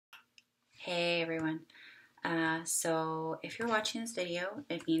Hey everyone. So if you're watching this video,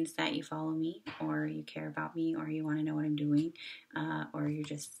 it means that you follow me or you care about me or you want to know what I'm doing, or you're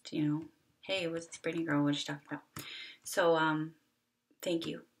just, hey, what's Brittany girl? What is she talking about? So thank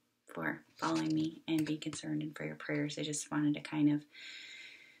you for following me and being concerned and for your prayers. I just wanted to kind of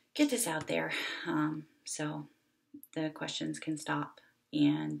get this out there, so the questions can stop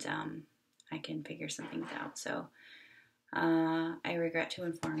and I can figure some things out. So I regret to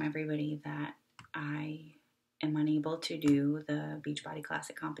inform everybody that I am unable to do the Beachbody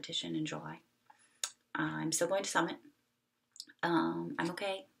Classic competition in July. I'm still going to Summit. I'm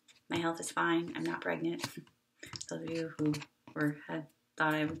okay. My health is fine. I'm not pregnant. Those of you who had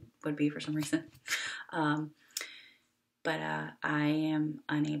thought I would be for some reason. But I am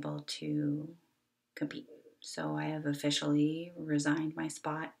unable to compete. So I have officially resigned my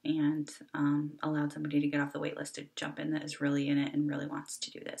spot and allowed somebody to get off the wait list to jump in that is really in it and really wants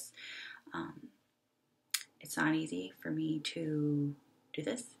to do this. It's not easy for me to do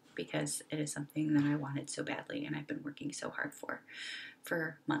this because it is something that I wanted so badly and I've been working so hard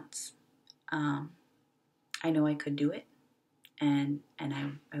for months. I know I could do it and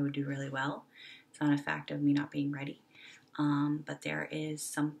I would do really well. It's not a fact of me not being ready. But there is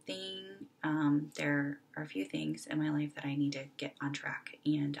something, there are a few things in my life that I need to get on track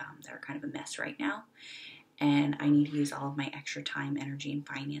and that are kind of a mess right now. And I need to use all of my extra time, energy, and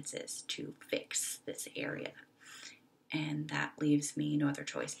finances to fix this area. And that leaves me no other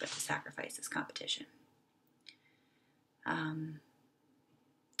choice but to sacrifice this competition.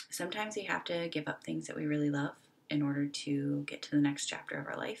 Sometimes we have to give up things that we really love in order to get to the next chapter of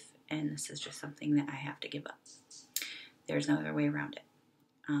our life. And this is just something that I have to give up. There's no other way around it.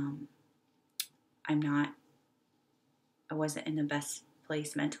 I wasn't in the best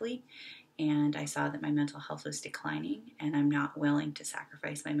place mentally, and I saw that my mental health was declining, and I'm not willing to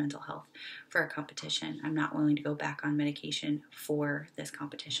sacrifice my mental health for a competition. I'm not willing to go back on medication for this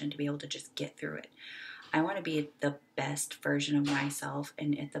competition to be able to just get through it. I want to be at the best version of myself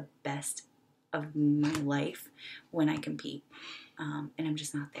and at the best of my life when I compete, and I'm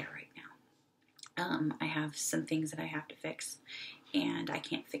just not there right now. I have some things that I have to fix, and I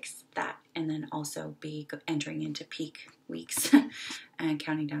can't fix that and then also be entering into peak weeks and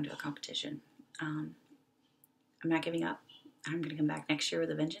counting down to a competition. I'm not giving up. I'm going to come back next year with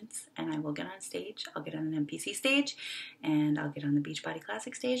a vengeance, and I will get on stage. I'll get on an NPC stage, and I'll get on the Beachbody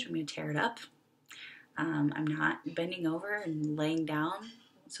Classic stage. I'm going to tear it up. I'm not bending over and laying down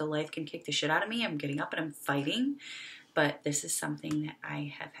so life can kick the shit out of me. I'm getting up and I'm fighting, but this is something that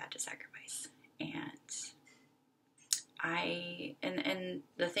I have had to sacrifice. And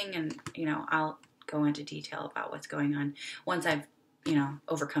the thing, and I'll go into detail about what's going on once I've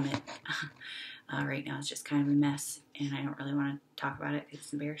overcome it. Right now it's just kind of a mess, and I don't really want to talk about it because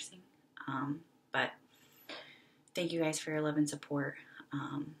it's embarrassing. But thank you guys for your love and support.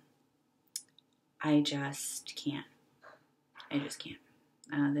 I just can't.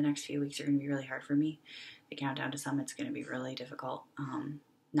 The next few weeks are going to be really hard for me. The countdown to Summit's going to be really difficult.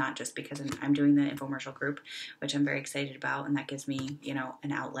 Not just because I'm doing the infomercial group, which I'm very excited about, and that gives me,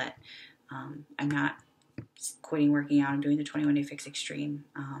 an outlet. I'm not quitting working out. I'm doing the 21 Day Fix Extreme.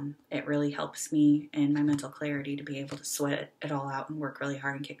 It really helps me in my mental clarity to be able to sweat it all out and work really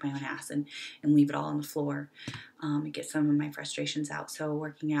hard and kick my own ass and leave it all on the floor. It gets some of my frustrations out. So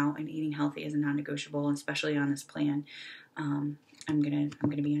working out and eating healthy is a non-negotiable, especially on this plan. I'm gonna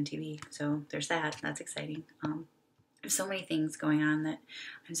be on TV, so there's that. That's exciting. There's so many things going on that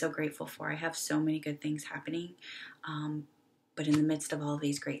I'm so grateful for. I have so many good things happening. But in the midst of all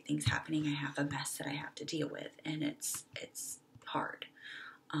these great things happening, I have a mess that I have to deal with, and it's hard.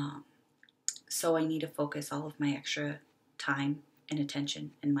 So I need to focus all of my extra time and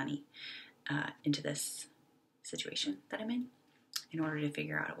attention and money into this situation that I'm in order to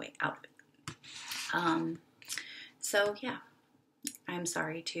figure out a way out of it. So yeah, I'm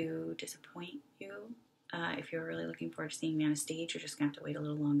sorry to disappoint you. If you're really looking forward to seeing me on a stage, you're just going to have to wait a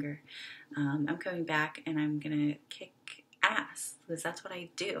little longer. I'm coming back, and I'm going to kick ass, because that's what I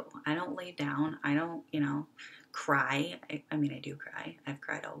do. I don't lay down. I don't, cry. I mean, I do cry. I've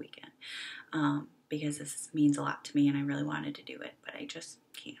cried all weekend because this means a lot to me, and I really wanted to do it, but I just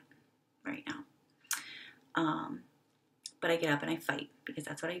can't right now. But I get up and I fight, because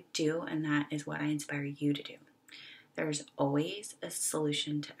that's what I do, and that is what I inspire you to do. There's always a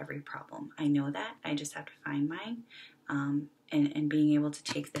solution to every problem. I know that. I just have to find mine, and being able to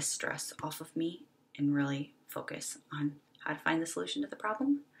take this stress off of me and really focus on how to find the solution to the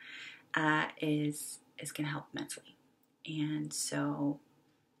problem is going to help immensely. And so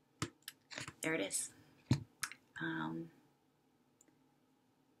there it is.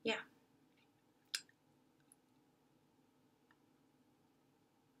 Yeah.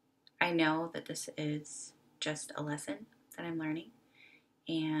 I know that this is just a lesson that I'm learning.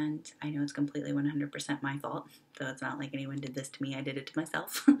 And I know it's completely 100% my fault. So it's not like anyone did this to me. I did it to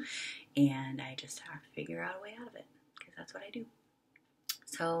myself. And I just have to figure out a way out of it because that's what I do.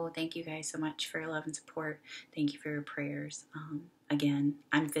 So thank you guys so much for your love and support. Thank you for your prayers. Again,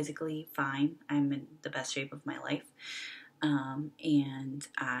 I'm physically fine. I'm in the best shape of my life. And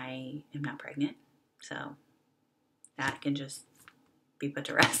I am not pregnant. So that can just be put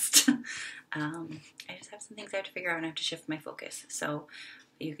to rest. I just have some things I have to figure out and I have to shift my focus. So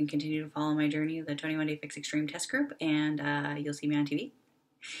you can continue to follow my journey of the 21 Day Fix Extreme Test Group, and you'll see me on TV.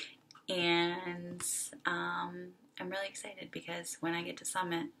 And I'm really excited because when I get to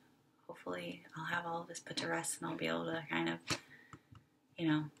Summit, hopefully I'll have all of this put to rest and I'll be able to kind of,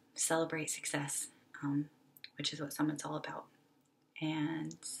 celebrate success, which is what Summit's all about.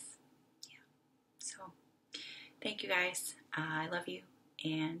 And yeah, so thank you guys. I love you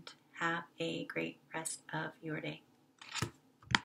and have a great rest of your day.